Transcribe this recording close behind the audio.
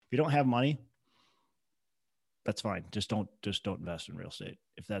you don't have money, that's fine. Just don't invest in real estate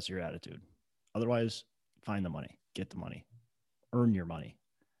if that's your attitude. Otherwise, find the money, get the money, earn your money,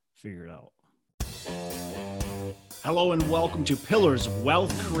 figure it out. Hello and welcome to Pillars of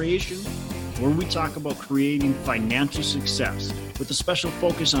Wealth Creation, where we talk about creating financial success with a special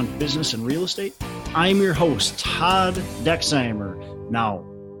focus on business and real estate. I'm your host, Todd Dexheimer. Now,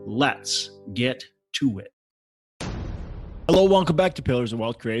 let's get to it. Hello, welcome back to Pillars of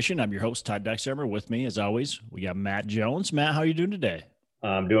Wealth Creation. I'm your host, Todd Dexheimer. With me, as always, we got Matt Jones. Matt, how are you doing today?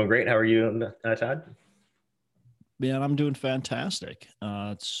 I'm doing great. How are you, Todd? Man, I'm doing fantastic.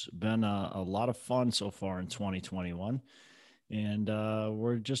 It's been a lot of fun so far in 2021, and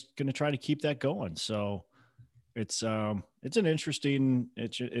we're just going to try to keep that going. So it's an interesting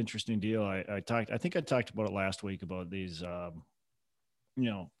deal. I think I talked about it last week about these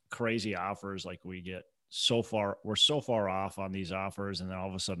crazy offers. Like we're so far off on these offers, and then all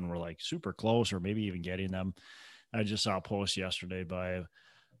of a sudden we're like super close, or maybe even getting them. I just saw a post yesterday by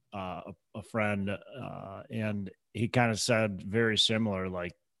a friend, and he kind of said very similar.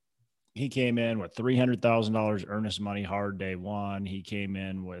 Like he came in with $300,000 earnest money hard day one. He came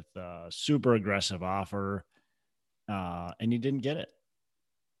in with a super aggressive offer, and he didn't get it.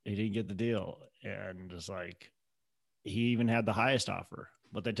 He didn't get the deal, and it's like he even had the highest offer,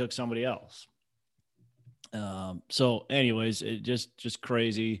 but they took somebody else. So anyways, it just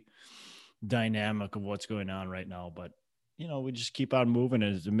crazy dynamic of what's going on right now, but we just keep on moving.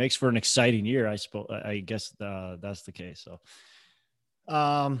 It makes for an exciting year. I guess that's the case. So,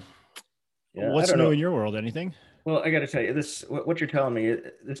 what's new in your world? Anything? Well, I got to tell you this, what you're telling me,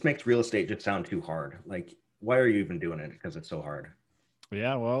 this makes real estate just sound too hard. Like, why are you even doing it? Because it's so hard.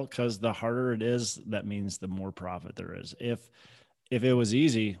 Yeah, well, because the harder it is, that means the more profit there is. If it was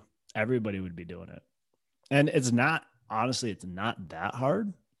easy, everybody would be doing it. And it's not that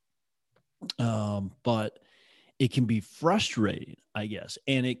hard. But it can be frustrating, I guess.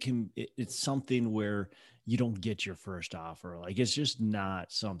 And it's something where you don't get your first offer. Like it's just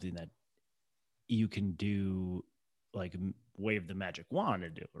not something that you can do, like wave the magic wand to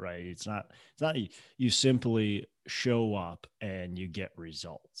do, right? It's not you simply show up and you get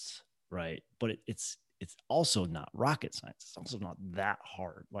results, right? But it's also not rocket science. It's also not that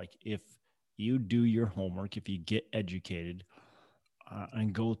hard. Like if you do your homework, if you get educated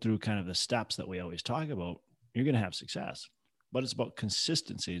and go through kind of the steps that we always talk about, you're going to have success. But it's about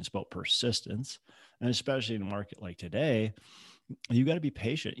consistency. It's about persistence. And especially in a market like today, you got to be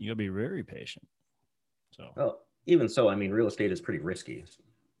patient. You got to be very patient. So, well, even so, I mean, real estate is pretty risky.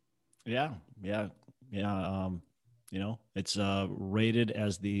 Yeah. It's rated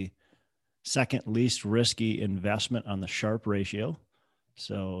as the second least risky investment on the Sharpe ratio.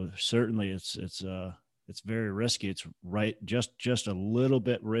 So certainly it's very risky. It's right. Just a little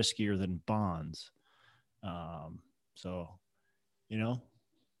bit riskier than bonds. So,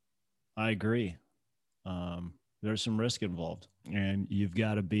 I agree. There's some risk involved, and you've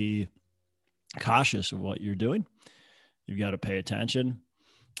got to be cautious of what you're doing. You've got to pay attention.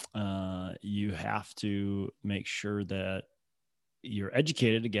 You have to make sure that you're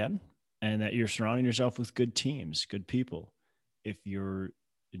educated again, and that you're surrounding yourself with good teams, good people. If you're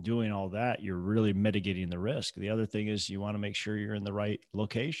doing all that, you're really mitigating the risk. The other thing is you want to make sure you're in the right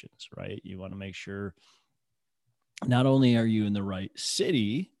locations, right? You want to make sure not only are you in the right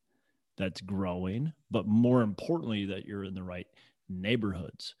city that's growing, but more importantly, that you're in the right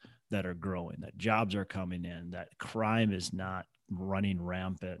neighborhoods that are growing, that jobs are coming in, that crime is not running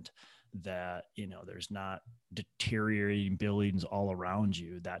rampant, that, there's not deteriorating buildings all around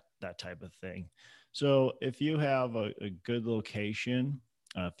you, that type of thing. So if you have a good location,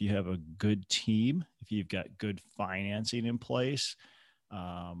 if you have a good team, if you've got good financing in place,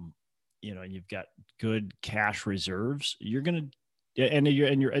 and you've got good cash reserves, you're going to, and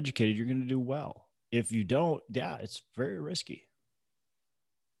you're educated, you're going to do well. If you don't, yeah, it's very risky.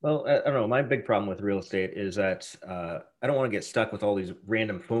 Well, I don't know. My big problem with real estate is that I don't want to get stuck with all these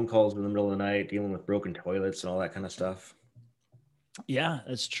random phone calls in the middle of the night, dealing with broken toilets and all that kind of stuff. Yeah,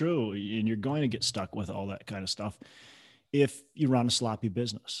 that's true. And you're going to get stuck with all that kind of stuff if you run a sloppy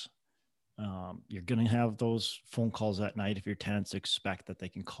business. You're going to have those phone calls at night if your tenants expect that they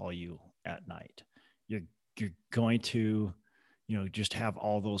can call you at night. You're going to, just have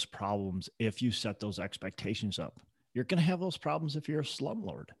all those problems if you set those expectations up. You're going to have those problems if you're a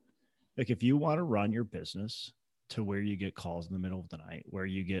slumlord. Like if you want to run your business to where you get calls in the middle of the night, where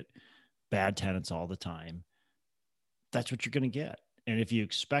you get bad tenants all the time, that's what you're going to get. And if you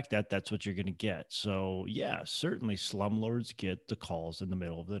expect that, that's what you're going to get. So yeah, certainly slumlords get the calls in the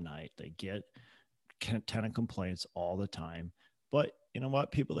middle of the night. They get tenant complaints all the time, but you know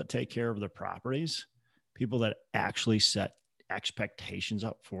what? People that take care of their properties, people that actually set expectations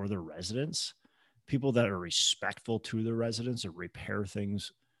up for their residents, people that are respectful to their residents and repair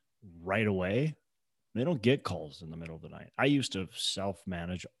things right away, they don't get calls in the middle of the night. I used to self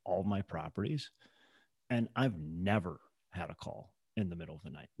manage all my properties, and I've never had a call in the middle of the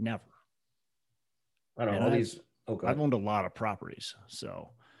night. Never. I don't And know, all these. Oh, I've God. owned a lot of properties.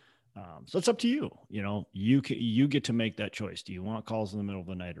 So it's up to you. You get to make that choice. Do you want calls in the middle of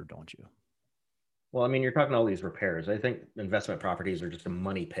the night or don't you? Well, I mean, you're talking all these repairs. I think investment properties are just a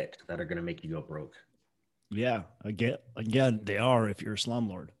money pit that are going to make you go broke. Yeah. Again, they are if you're a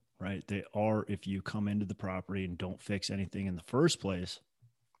slumlord, right? They are if you come into the property and don't fix anything in the first place,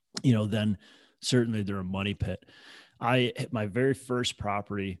 then certainly they're a money pit. My very first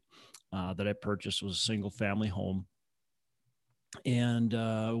property that I purchased was a single family home,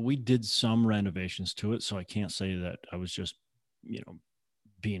 and we did some renovations to it. So I can't say that I was just,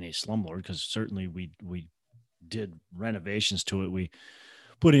 being a slumlord, because certainly we did renovations to it. We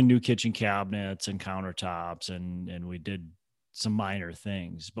put in new kitchen cabinets and countertops, and we did some minor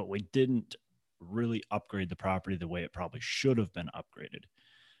things, but we didn't really upgrade the property the way it probably should have been upgraded.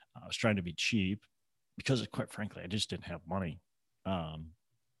 I was trying to be cheap because, quite frankly, I just didn't have money, um,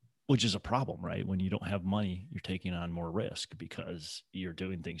 which is a problem, right? When you don't have money, you're taking on more risk because you're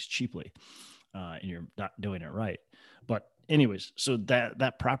doing things cheaply, and you're not doing it right. But anyways, so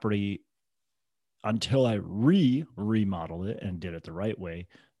that property, until I remodeled it and did it the right way,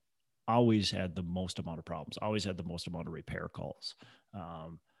 always had the most amount of problems, always had the most amount of repair calls.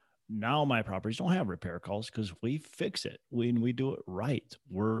 Um, Now my properties don't have repair calls because we fix it when we do it right.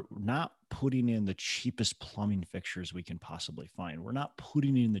 We're not putting in the cheapest plumbing fixtures we can possibly find. We're not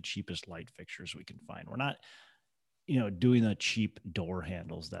putting in the cheapest light fixtures we can find. We're not, doing the cheap door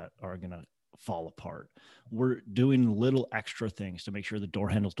handles that are going to fall apart. We're doing little extra things to make sure the door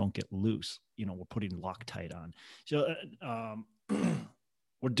handles don't get loose. We're putting Loctite on. So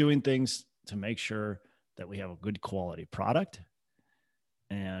we're doing things to make sure that we have a good quality product,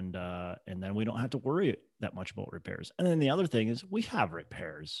 and then we don't have to worry that much about repairs. And then the other thing is we have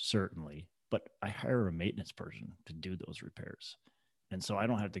repairs, certainly, but I hire a maintenance person to do those repairs. And so I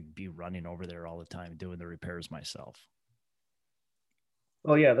don't have to be running over there all the time doing the repairs myself.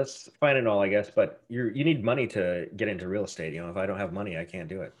 Well, yeah, that's fine and all, I guess, but you need money to get into real estate. If I don't have money, I can't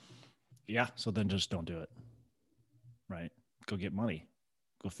do it. Yeah. So then just don't do it. Right. Go get money.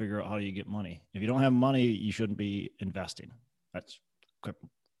 Go figure out how you get money. If you don't have money, you shouldn't be investing. That's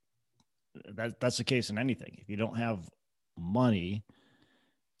that's the case in anything. If you don't have money,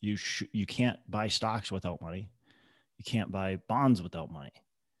 you can't buy stocks without money. You can't buy bonds without money.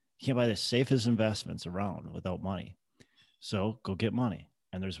 You can't buy the safest investments around without money. So go get money.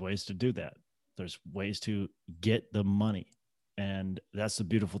 And there's ways to do that. There's ways to get the money. And that's the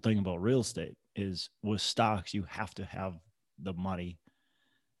beautiful thing about real estate is with stocks, you have to have the money.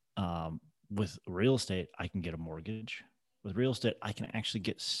 With real estate, I can get a mortgage. With real estate, I can actually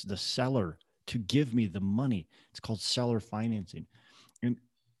get the seller to give me the money. It's called seller financing. And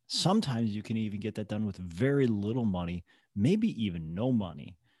sometimes you can even get that done with very little money, maybe even no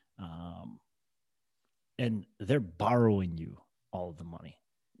money. And they're borrowing you all of the money.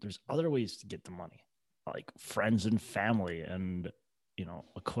 There's other ways to get the money, like friends and family and,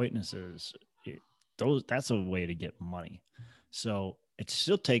 acquaintances. That's a way to get money. So it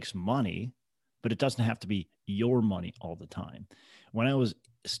still takes money, but it doesn't have to be your money all the time. When I was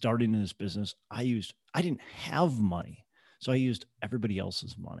starting in this business, I didn't have money. So I used everybody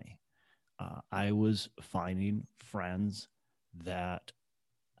else's money. I was finding friends that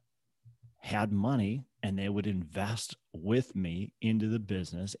had money and they would invest with me into the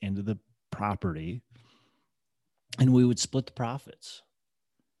business, into the property, and we would split the profits.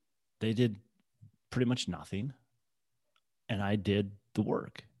 They did pretty much nothing, and I did the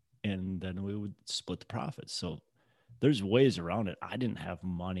work, and then we would split the profits. So there's ways around it. I didn't have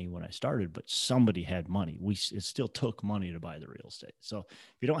money when I started, but somebody had money. It still took money to buy the real estate. So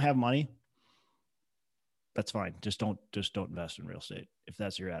if you don't have money, that's fine. Just don't invest in real estate if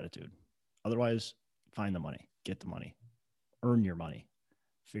that's your attitude. Otherwise, find the money, get the money, earn your money,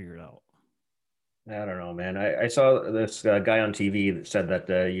 figure it out. I don't know, man. I saw this guy on TV that said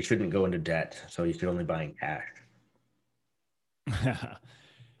that you shouldn't go into debt, so you should only buy in cash.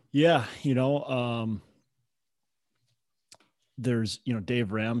 Yeah, there's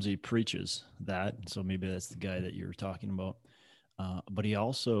Dave Ramsey preaches that, so maybe that's the guy that you're talking about. But he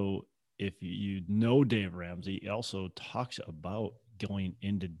also, if you know Dave Ramsey, he also talks about going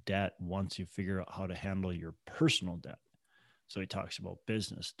into debt once you figure out how to handle your personal debt. So he talks about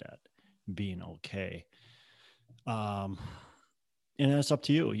business debt being okay. Um, And that's up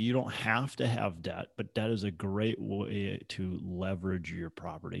to you. You don't have to have debt, but debt is a great way to leverage your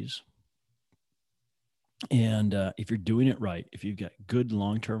properties. And if you're doing it right, if you've got good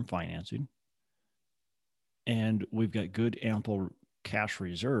long-term financing and we've got good ample cash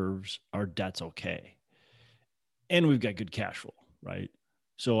reserves, our debt's okay. And we've got good cash flow, right?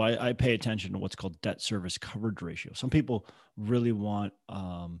 So I pay attention to what's called debt service coverage ratio. Some people really want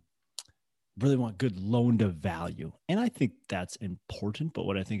good loan to value. And I think that's important. But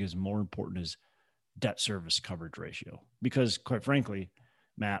what I think is more important is debt service coverage ratio, because quite frankly,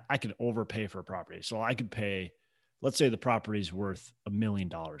 Matt, I could overpay for a property. So I could pay, let's say the property's worth $1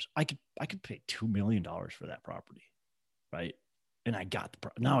 million. I could pay $2 million for that property. Right. And I got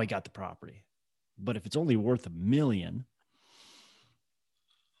the property. But if it's only worth $1 million,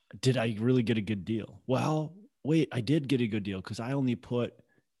 did I really get a good deal? Well, wait, I did get a good deal because I only put,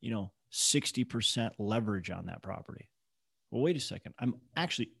 60% leverage on that property. Well, wait a second. I'm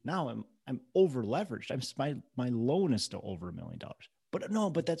over leveraged. My loan is still over $1 million. But no,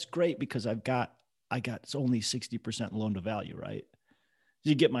 but that's great because I got it's only 60% loan to value, right?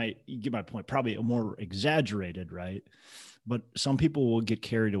 You get my point. Probably a more exaggerated, right? But some people will get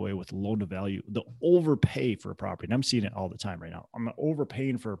carried away with loan to value. They'll overpay for a property. And I'm seeing it all the time right now. I'm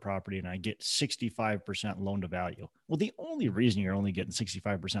overpaying for a property and I get 65% loan to value. Well, the only reason you're only getting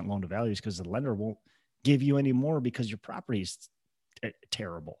 65% loan to value is because the lender won't give you any more because your property is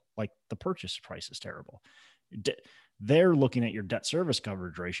terrible. Like the purchase price is terrible. They're looking at your debt service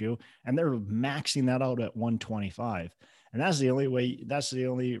coverage ratio and they're maxing that out at 125. And that's the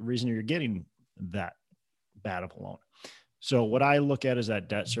only reason you're getting that bad of a loan. So what I look at is that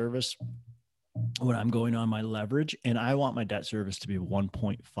debt service when I'm going on my leverage, and I want my debt service to be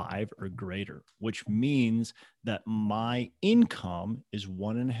 1.5 or greater, which means that my income is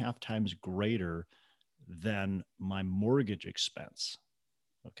 1.5 times greater than my mortgage expense.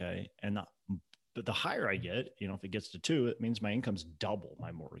 Okay. And the higher I get, if it gets to 2, it means my income's double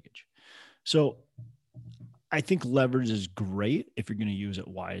my mortgage. So I think leverage is great if you're going to use it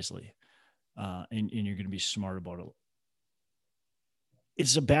wisely, and you're going to be smart about it.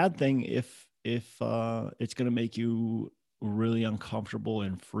 It's a bad thing if it's going to make you really uncomfortable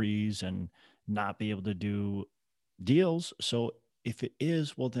and freeze and not be able to do deals. So if it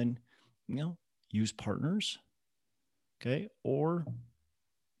is, well, then, use partners. Okay. Or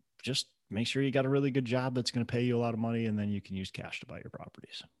just make sure you got a really good job that's going to pay you a lot of money, and then you can use cash to buy your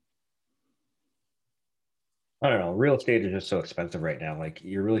properties. I don't know. Real estate is just so expensive right now. Like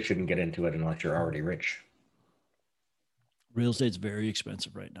you really shouldn't get into it unless you're already rich. Real estate's very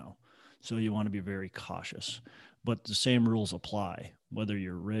expensive right now. So you want to be very cautious. But the same rules apply, whether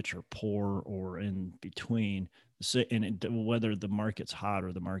you're rich or poor or in between, and whether the market's hot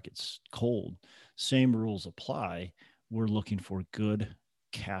or the market's cold, same rules apply. We're looking for good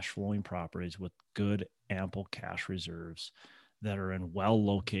cash flowing properties with good ample cash reserves that are in well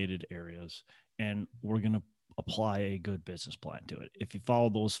located areas. And we're going to apply a good business plan to it. If you follow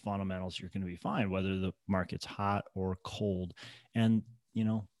those fundamentals, you're going to be fine, whether the market's hot or cold. And,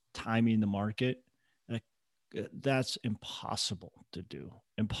 timing the market, that's impossible to do.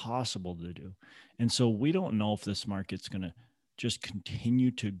 And so we don't know if this market's going to just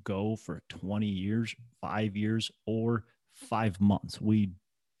continue to go for 20 years, 5 years, or 5 months. We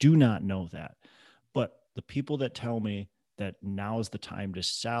do not know that. But the people that tell me that now is the time to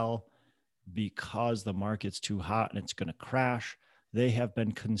sell because the market's too hot and it's going to crash, they have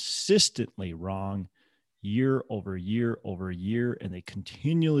been consistently wrong year over year over year, and they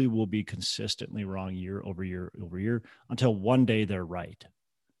continually will be consistently wrong year over year over year until one day they're right.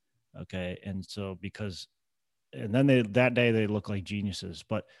 Okay. And so and then that day they look like geniuses,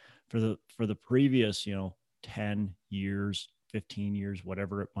 but for the previous, 10 years, 15 years,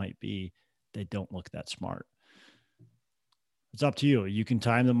 whatever it might be, they don't look that smart. It's up to you. You can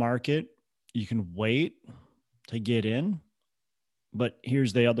time the market. You can wait to get in, but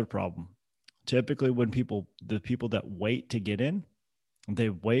here's the other problem. Typically the people that wait to get in, they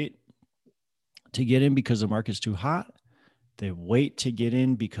wait to get in because the market's too hot. They wait to get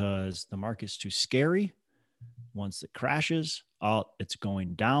in because the market's too scary. Once it crashes, it's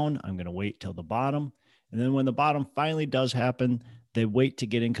going down. I'm going to wait till the bottom. And then when the bottom finally does happen, they wait to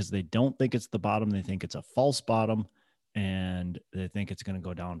get in because they don't think it's the bottom. They think it's a false bottom and they think it's going to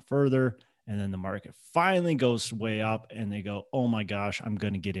go down further. And then the market finally goes way up and they go, oh my gosh, I'm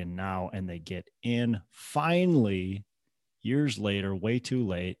going to get in now. And they get in finally years later, way too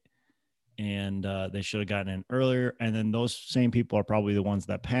late. And they should have gotten in earlier. And then those same people are probably the ones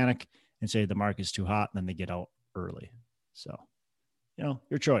that panic and say the market's too hot. And then they get out early. So,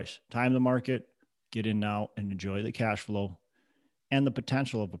 your choice. Time the market, get in now and enjoy the cash flow. and the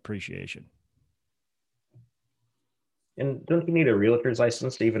potential of appreciation. And don't you need a realtor's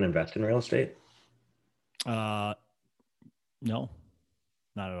license to even invest in real estate? No,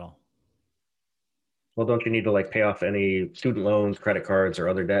 not at all. Well, don't you need to like pay off any student loans, credit cards, or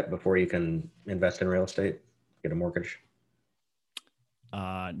other debt before you can invest in real estate, get a mortgage?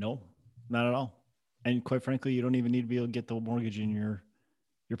 No, not at all. And quite frankly, you don't even need to be able to get the mortgage in your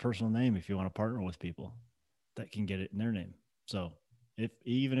personal name if you want to partner with people that can get it in their name. So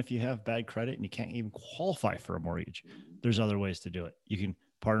even if you have bad credit and you can't even qualify for a mortgage, there's other ways to do it. You can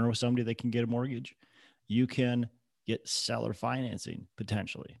partner with somebody that can get a mortgage. You can get seller financing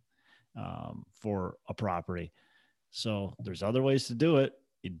potentially for a property. So there's other ways to do it.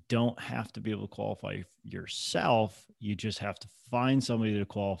 You don't have to be able to qualify yourself. You just have to find somebody to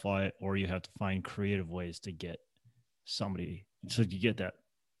qualify it, or you have to find creative ways to get somebody so you get that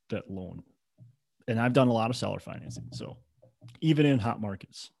loan. And I've done a lot of seller financing. So even in hot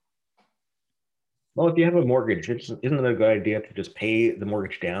markets. Well, if you have a mortgage, isn't it a good idea to just pay the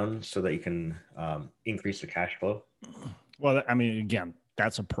mortgage down so that you can increase the cash flow? Well, I mean, again,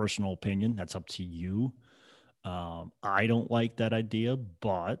 that's a personal opinion. That's up to you. I don't like that idea,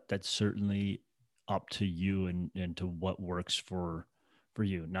 but that's certainly up to you and to what works for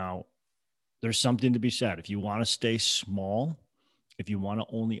you. Now, there's something to be said. If you want to stay small, if you want to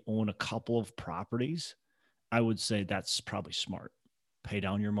only own a couple of properties, I would say that's probably smart. Pay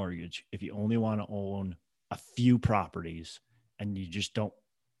down your mortgage. If you only want to own a few properties and you just don't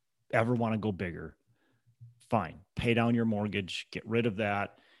ever want to go bigger, fine. Pay down your mortgage, get rid of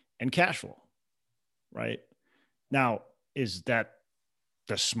that, and cash flow, right? Now, is that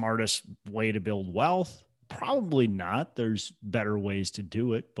the smartest way to build wealth? Probably not. There's better ways to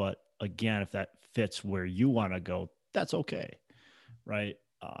do it. But again, if that fits where you want to go, that's okay, right?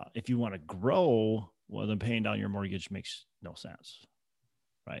 If you want to grow, well, then paying down your mortgage makes no sense,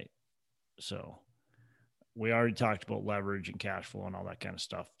 right? So we already talked about leverage and cash flow and all that kind of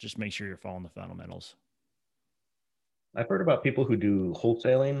stuff. Just make sure you're following the fundamentals. I've heard about people who do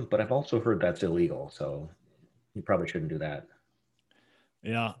wholesaling, but I've also heard that's illegal. So you probably shouldn't do that.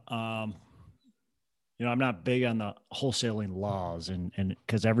 Yeah. I'm not big on the wholesaling laws and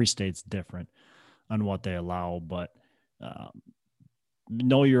because every state's different on what they allow, but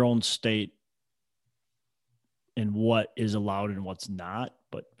know your own state and what is allowed and what's not.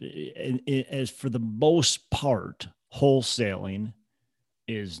 But as for the most part, wholesaling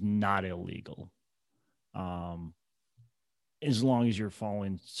is not illegal. As long as you're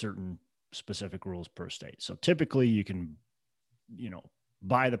following certain specific rules per state. So typically you can,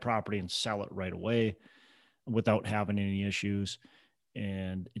 buy the property and sell it right away without having any issues.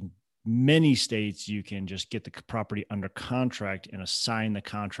 And in many states, you can just get the property under contract and assign the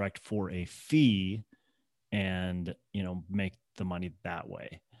contract for a fee and, make the money that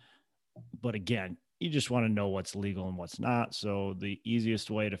way. But again, you just want to know what's legal and what's not. So the easiest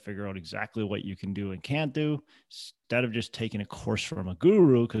way to figure out exactly what you can do and can't do, instead of just taking a course from a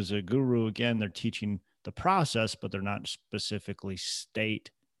guru, because a guru, again, they're teaching the process, but they're not specifically state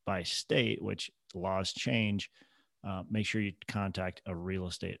by state, which laws change. Make sure you contact a real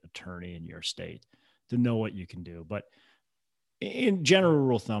estate attorney in your state to know what you can do. But in general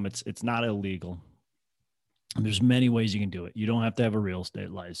rule of thumb, it's not illegal. There's many ways you can do it. You don't have to have a real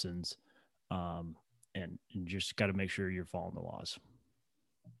estate license. And you just got to make sure you're following the laws.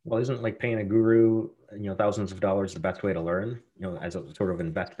 Well, isn't like paying a guru, thousands of dollars the best way to learn, as a sort of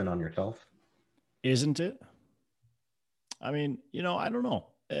investment on yourself? Isn't it? I mean, I don't know.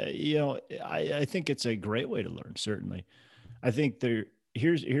 I think it's a great way to learn. Certainly. I think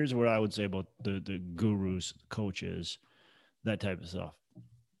here's what I would say about the gurus, coaches, that type of stuff.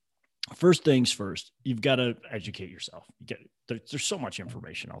 First things first, you've got to educate yourself. There's so much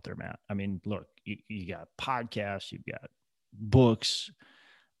information out there, Matt. I mean, look, you got podcasts, you've got books,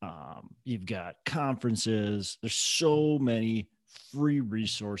 you've got conferences. There's so many free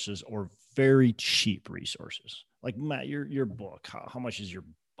resources or very cheap resources. Like Matt, your book. How much is your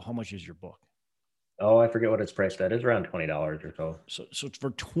book? Oh, I forget what it's priced at. It's around $20 or so. So it's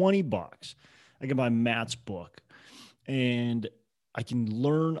for $20. I can buy Matt's book, and I can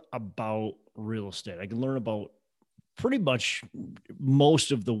learn about real estate. I can learn about pretty much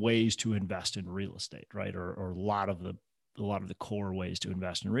most of the ways to invest in real estate, right? Or a lot of the core ways to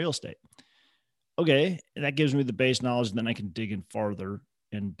invest in real estate. Okay, that gives me the base knowledge, and then I can dig in farther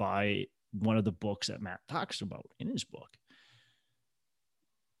and buy one of the books that Matt talks about in his book.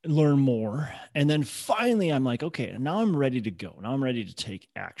 Learn more. And then finally, I'm like, okay, now I'm ready to go. Now I'm ready to take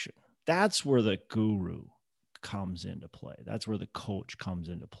action. That's where the guru comes into play. That's where the coach comes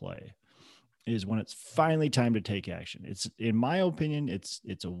into play. is when it's finally time to take action. It's, in my opinion, it's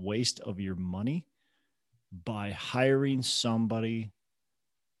a waste of your money by hiring somebody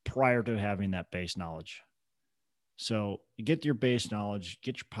prior to having that base knowledge. So get your base knowledge,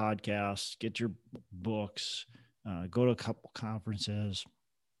 get your podcasts, get your books, go to a couple conferences,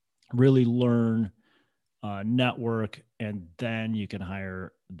 really learn, network, and then you can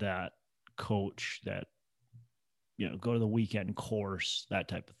hire that coach, that, go to the weekend course, that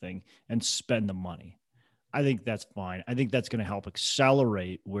type of thing, and spend the money. I think that's fine. I think that's going to help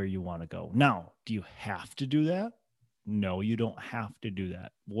accelerate where you want to go. Now, do you have to do that? No, you don't have to do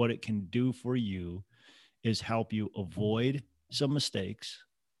that. What it can do for you is help you avoid some mistakes,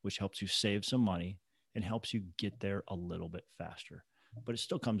 which helps you save some money and helps you get there a little bit faster. But it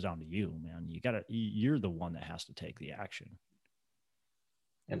still comes down to you, man. You're the one that has to take the action.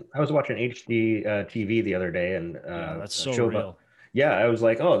 And I was watching HD TV the other day, and Yeah, that's a so show real. about, yeah, I was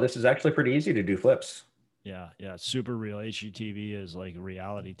like, oh, this is actually pretty easy to do flips. Yeah, it's super real. HGTV is like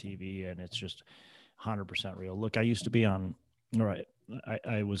reality TV, and it's just 100% real. Look, I used to be on. All right,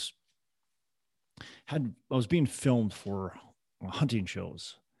 I was being filmed for hunting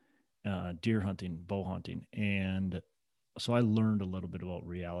shows, deer hunting, bow hunting, and so I learned a little bit about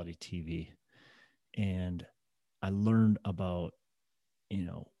reality TV, and I learned about,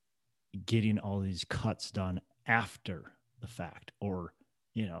 getting all these cuts done after the fact, or,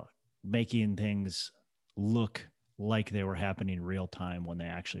 making things look like they were happening real time when they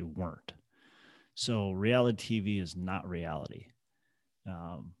actually weren't. So reality TV is not reality.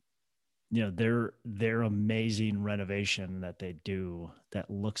 Um, their amazing renovation that they do that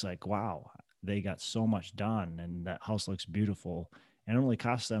looks like, wow, they got so much done and that house looks beautiful, and it only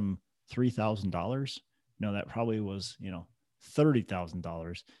cost them $3,000. No, that probably was,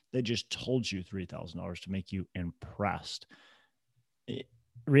 $30,000. They just told you $3,000 to make you impressed.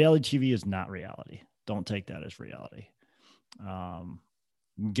 Reality TV is not reality. Don't take that as reality. Um,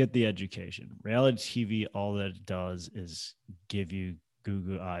 get the education. Reality TV, all that it does is give you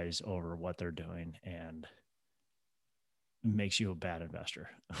Google eyes over what they're doing and makes you a bad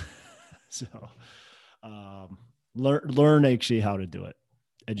investor. So learn actually how to do it.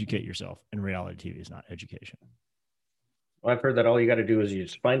 Educate yourself. And reality TV is not education. Well, I've heard that all you got to do is you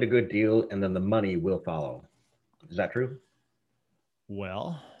just find a good deal, and then the money will follow. Is that true?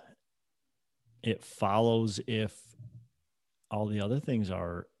 Well, it follows if all the other things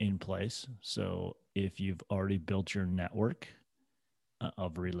are in place. So if you've already built your network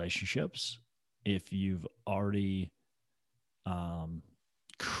of relationships, if you've already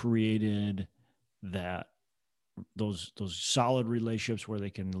created that those solid relationships where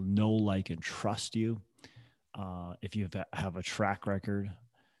they can know, like, and trust you, if you have a track record,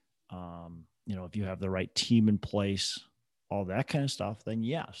 if you have the right team in place, all that kind of stuff, then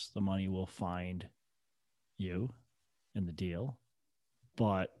yes, the money will find you in the deal.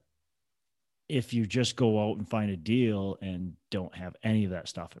 But if you just go out and find a deal and don't have any of that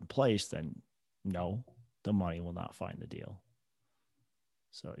stuff in place, then no, the money will not find the deal.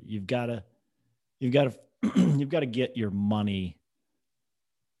 So you've got to you've got to get your money.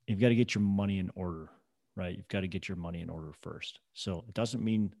 You've got to get your money in order, right? You've got to get your money in order first. So it doesn't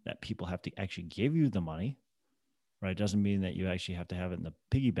mean that people have to actually give you the money, right? It doesn't mean that you actually have to have it in the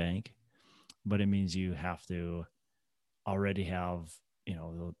piggy bank, but it means you have to already have,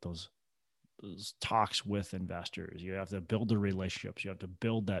 those talks with investors. You have to build the relationships. You have to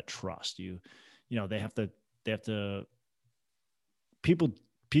build that trust. They have to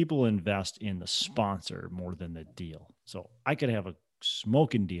people invest in the sponsor more than the deal. So I could have a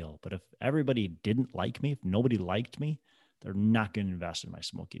smoking deal, but if everybody didn't like me, if nobody liked me, they're not going to invest in my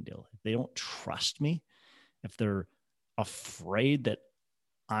smoking deal. If they don't trust me, if they're afraid that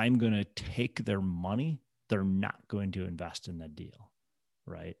I'm going to take their money, they're not going to invest in the deal,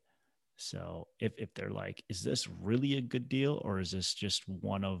 right? So if they're like, is this really a good deal, or is this just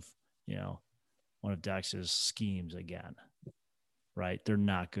one of Dex's schemes again? Right? They're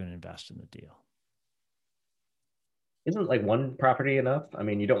not going to invest in the deal. Isn't like one property enough? I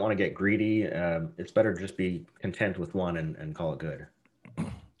mean, you don't want to get greedy. It's better to just be content with one and call it good.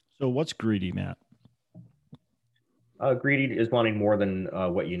 So what's greedy, Matt? Greedy is wanting more than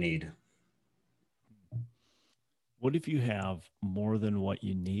what you need. What if you have more than what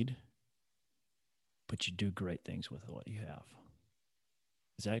you need, but you do great things with what you have?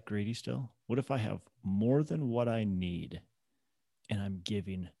 Is that greedy still? What if I have more than what I need and I'm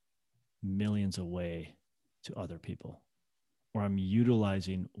giving millions away to other people, or I'm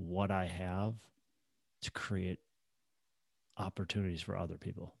utilizing what I have to create opportunities for other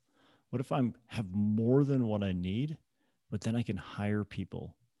people? What if I have more than what I need, but then I can hire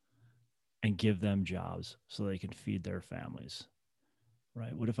people and give them jobs so they can feed their families,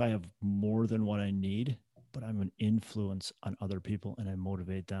 right? What if I have more than what I need, but I'm an influence on other people and I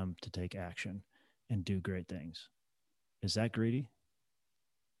motivate them to take action and do great things? Is that greedy?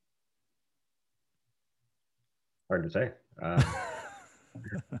 Hard to say.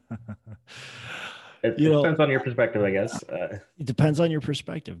 It depends on your perspective, I guess. It depends on your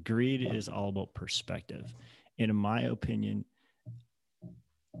perspective. Greed is all about perspective. And in my opinion,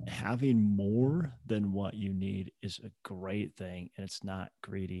 having more than what you need is a great thing. And it's not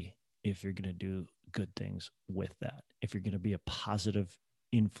greedy if you're going to do good things with that. If you're going to be a positive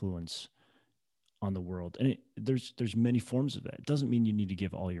influence on the world. And there's many forms of that. It doesn't mean you need to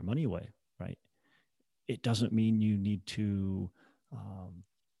give all your money away, right? It doesn't mean you need to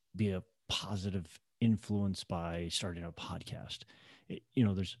be a positive influence by starting a podcast.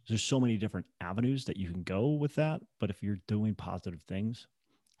 There's so many different avenues that you can go with that. But if you're doing positive things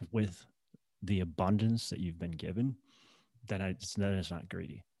with the abundance that you've been given, then it's not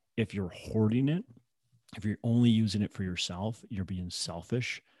greedy. If you're hoarding it, if you're only using it for yourself, you're being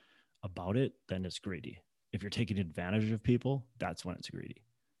selfish about it, then it's greedy. If you're taking advantage of people, that's when it's greedy.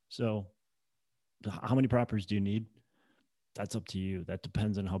 So how many properties do you need? That's up to you. That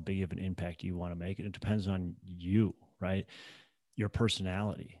depends on how big of an impact you want to make. And it depends on you, right? Your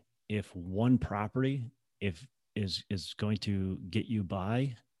personality. If one property is going to get you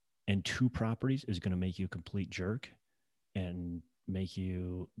by, and 2 properties is going to make you a complete jerk and make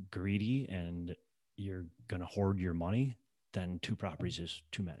you greedy, and you're going to hoard your money, then 2 properties is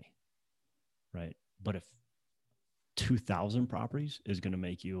too many, right? But if 2,000 properties is going to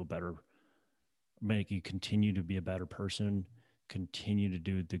make you continue to be a better person, continue to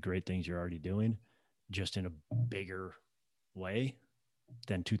do the great things you're already doing, just in a bigger way,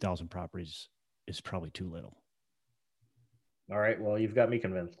 then 2,000 properties is probably too little. All right. Well, you've got me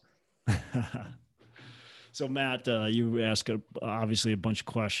convinced. So Matt, you asked obviously a bunch of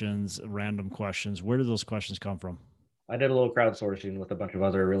questions, random questions. Where did those questions come from? I did a little crowdsourcing with a bunch of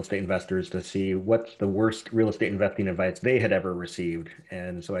other real estate investors to see what's the worst real estate investing advice they had ever received.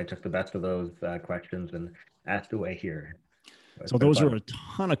 And so I took the best of those questions and asked away here. So those are a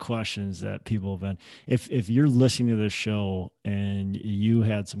ton of questions that people have been, if you're listening to this show and you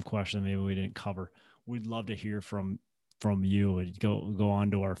had some questions maybe we didn't cover, we'd love to hear from you. And go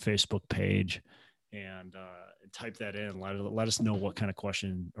onto our Facebook page and type that in. Let us know what kind of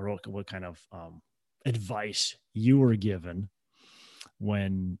question or what kind of advice you were given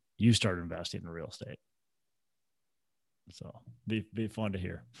when you started investing in real estate. So be fun to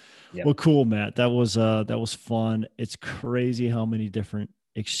hear. Yep. Well, cool, Matt. That was fun. It's crazy how many different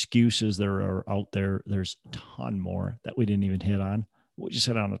excuses there are out there. There's a ton more that we didn't even hit on. We just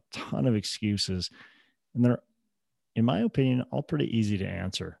hit on a ton of excuses, and they're, in my opinion, all pretty easy to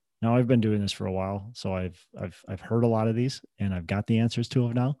answer. Now, I've been doing this for a while, so I've heard a lot of these, and I've got the answers to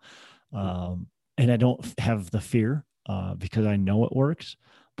them now. And I don't have the fear because I know it works.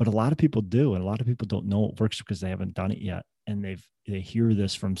 But a lot of people do, and a lot of people don't know it works because they haven't done it yet. And they hear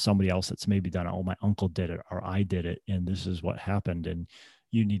this from somebody else that's maybe done it. Oh, my uncle did it, or I did it, and this is what happened. And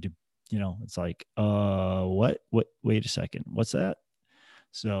you need to, it's like, what? Wait a second, what's that?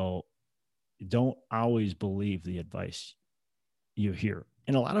 So don't always believe the advice you hear.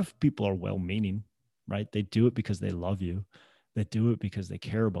 And a lot of people are well-meaning, right? They do it because they love you. They do it because they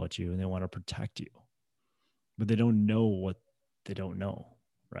care about you and they want to protect you. But they don't know what they don't know,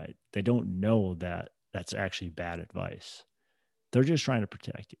 right? They don't know that that's actually bad advice. They're just trying to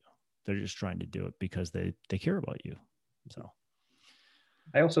protect you. They're just trying to do it because they care about you. So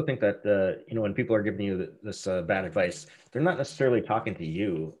I also think that, when people are giving you this bad advice, they're not necessarily talking to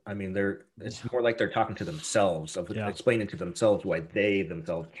you. I mean, it's more like they're talking to themselves, explaining to themselves why they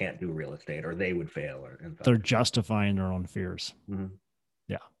themselves can't do real estate or they would fail. They're justifying their own fears. Mm-hmm.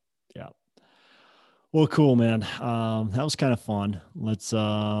 Yeah. Yeah. Well, cool, man. That was kind of fun. Let's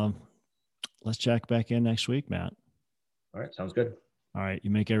check back in next week, Matt. All right. Sounds good. All right.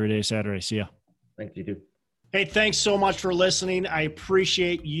 You make every day Saturday. See ya. Thanks. You too. Hey, thanks so much for listening. I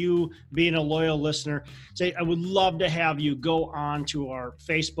appreciate you being a loyal listener. I would love to have you go on to our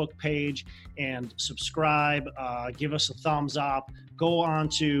Facebook page and subscribe, give us a thumbs up, go on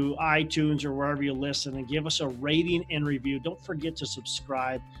to iTunes or wherever you listen and give us a rating and review. Don't forget to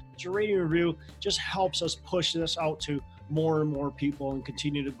subscribe. Your rating and review just helps us push this out to more and more people and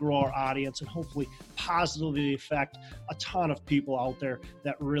continue to grow our audience and hopefully positively affect a ton of people out there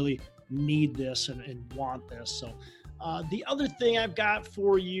that really need this and want this. So The other thing I've got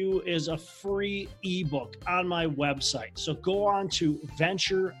for you is a free ebook on my website. So go on to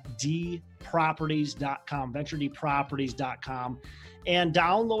VentureDproperties.com, VentureDproperties.com, and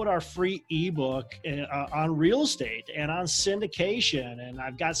download our free ebook on real estate and on syndication. And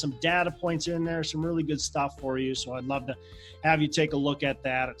I've got some data points in there, some really good stuff for you. So I'd love to have you take a look at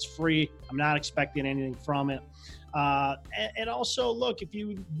that. It's free. I'm not expecting anything from it. And also, look, if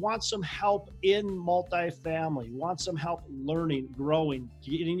you want some help in multifamily, want some help learning, growing,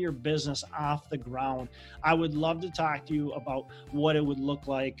 getting your business off the ground, I would love to talk to you about what it would look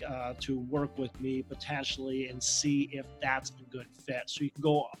like to work with me potentially and see if that's a good fit. So you can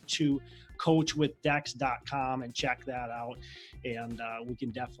go to coachwithdex.com and check that out, and we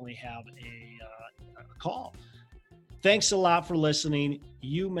can definitely have a call. Thanks a lot for listening.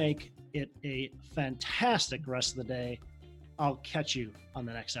 You make it a fantastic rest of the day. I'll catch you on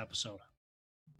the next episode.